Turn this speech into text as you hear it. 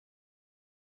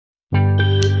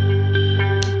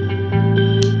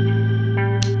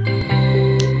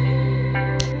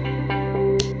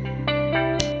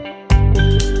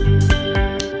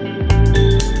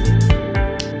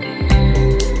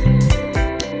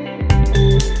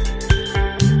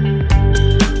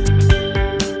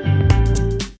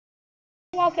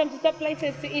welcome to Top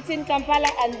Places to Eat in Kampala,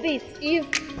 and this is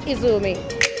Izumi.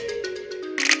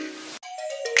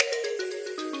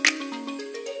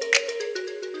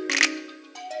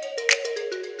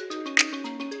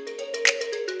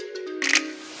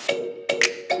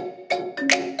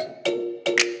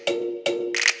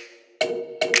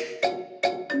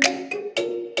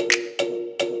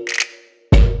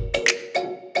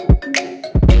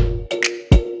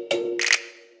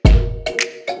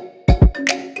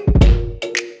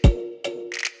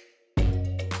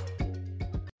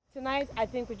 Tonight, I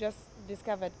think we just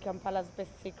discovered Kampala's best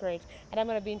secret, and I'm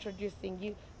going to be introducing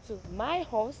you to my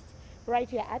host right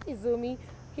here at Izumi.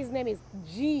 His name is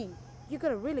G. You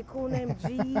got a really cool name,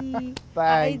 G. Thanks.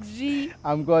 Hi, G.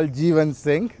 I'm called Jeevan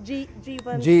Singh.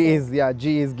 Jeevan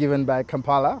G is given by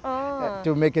Kampala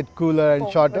to make it cooler and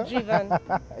shorter. Jeevan.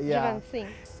 Yeah. Jeevan Singh.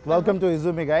 Welcome to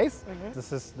Izumi, guys.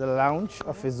 This is the lounge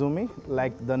of Izumi,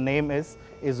 like the name is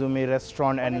Izumi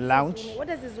Restaurant and Lounge. What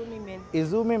does Izumi mean?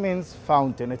 Izumi means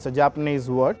fountain. It's a Japanese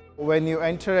word. When you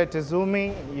enter at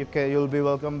Izumi, you'll be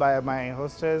welcomed by my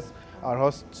hostess or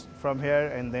hosts from here,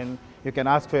 and then you can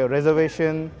ask for your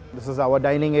reservation. This is our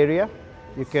dining area.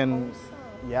 You can,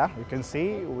 you can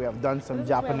see we have done some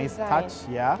Japanese touch.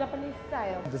 Yeah. Japanese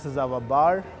style. This is our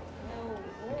bar.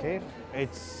 Okay,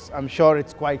 I'm sure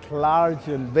it's quite large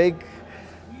and big.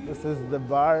 This is the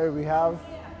bar we have.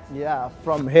 Yeah,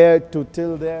 from here to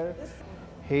till there.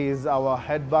 He is our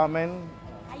head barman,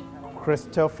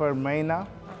 Christopher Maina,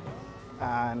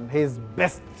 and he's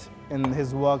best in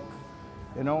his work.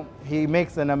 You know, he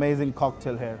makes an amazing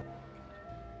cocktail here.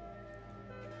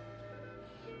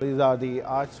 These are the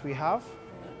arches we have,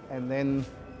 and then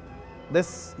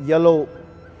this yellow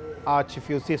arch, if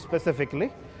you see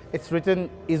specifically, it's written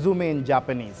Izumi in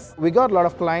Japanese. We got a lot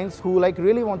of clients who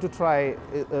really want to try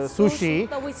sushi,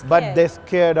 but they're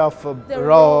scared of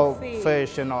raw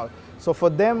fish and all. So for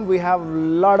them, we have a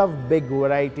lot of big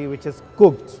variety which is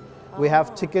cooked. We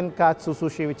have chicken katsu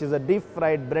sushi, which is a deep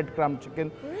fried breadcrumb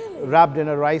chicken wrapped in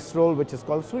a rice roll, which is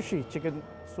called sushi, chicken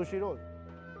sushi roll.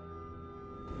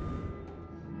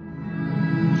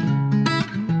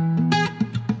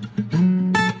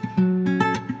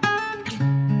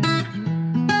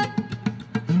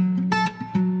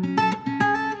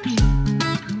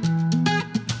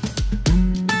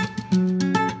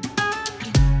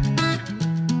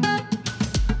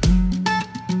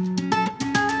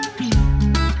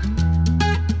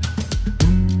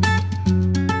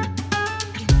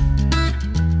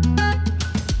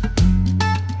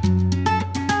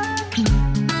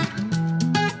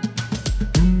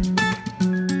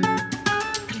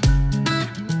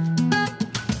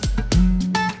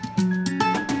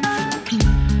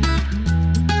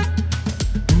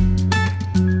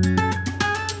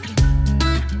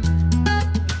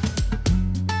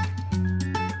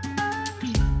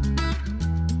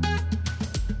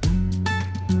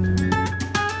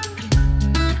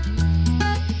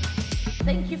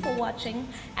 Thank you for watching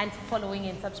and following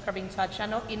and subscribing to our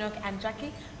channel, Enoch and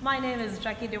Jackie. My name is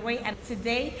Jackie DeWay, and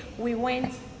today we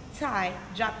went Thai,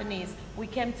 Japanese. We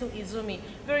came to Izumi.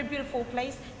 Very beautiful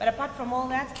place, but apart from all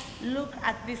that, look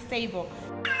at this table.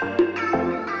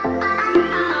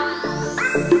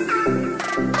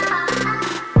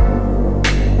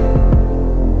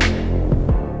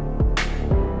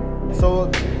 So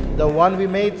the one we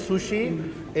made,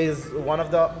 sushi, is one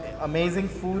of the amazing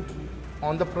food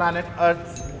on the planet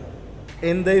Earth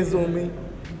in the Izumi.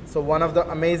 So one of the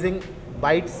amazing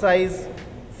bite-sized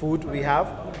food we have.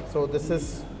 So this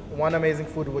is one amazing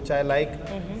food which I like.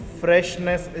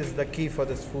 Freshness is the key for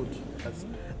this food.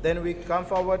 Then we come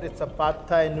forward, it's a pad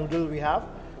thai noodle we have.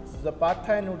 So the pad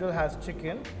thai noodle has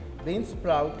chicken, bean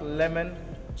sprout, lemon,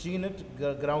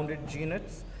 grounded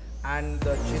nuts, and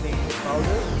the chili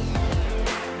powder.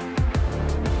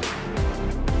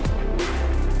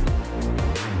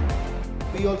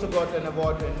 We also got an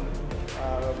award in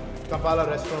Kampala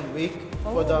Restaurant Week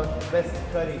for the best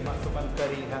curry, Masaman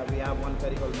curry. We have one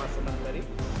curry called Masaman curry.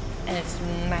 And it's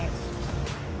nice.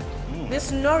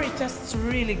 This nori tastes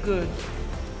really good.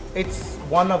 It's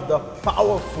one of the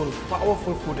powerful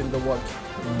food in the world.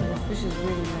 This is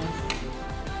really nice.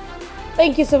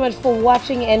 Thank you so much for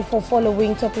watching and for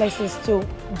following Top Places to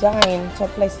Dine, Top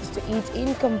Places to Eat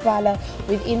in Kampala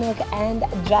with Enoch and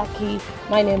Jackie.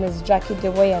 My name is Jackie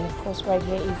DeWay, and of course right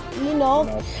here is Enoch.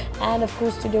 And of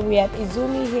course today we are at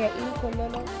Izumi here in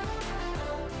Kololo.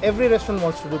 Every restaurant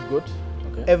wants to do good.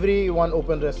 Okay. Everyone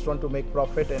open restaurant to make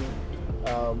profit and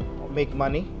make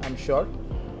money, I'm sure.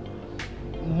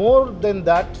 More than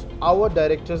that, our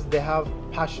directors, they have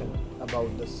passion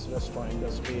about this restaurant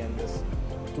industry and this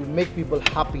to make people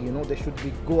happy. You know, they should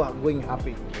be going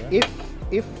happy. Yeah. If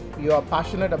if you are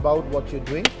passionate about what you're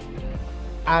doing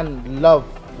and love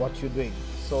what you're doing.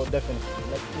 So definitely,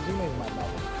 like Izumi is my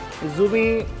love.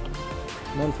 Izumi,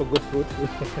 known for good food.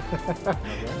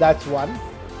 That's one.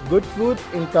 Good food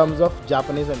in terms of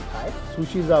Japanese and Thai.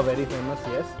 Sushis are very famous,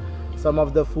 yes. Some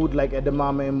of the food like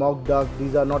edamame, mock duck,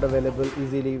 these are not available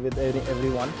easily with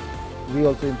everyone. We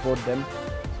also import them.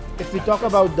 If we talk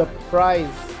about the price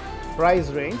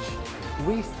range,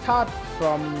 we start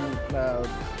from the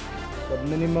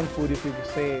minimum food, if you could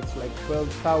say, it's like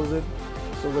 12,000.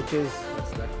 So which is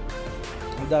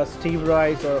the steamed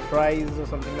rice or fries or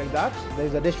something like that.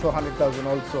 There's a dish for 100,000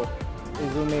 also.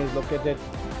 Izumi is located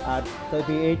at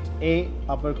 38A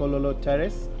Upper Kololo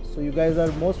Terrace. So you guys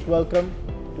are most welcome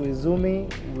to Izumi.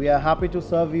 We are happy to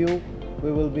serve you.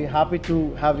 We will be happy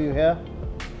to have you here.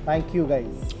 Thank you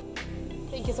guys.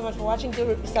 Thank you so much for watching.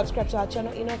 Do subscribe to our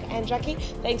channel, Enoch and Jackie.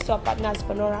 Thanks to our partner,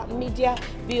 Spanora Media,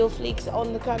 Bill Flicks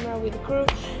on the camera with the crew,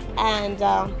 and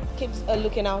keep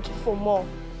looking out for more.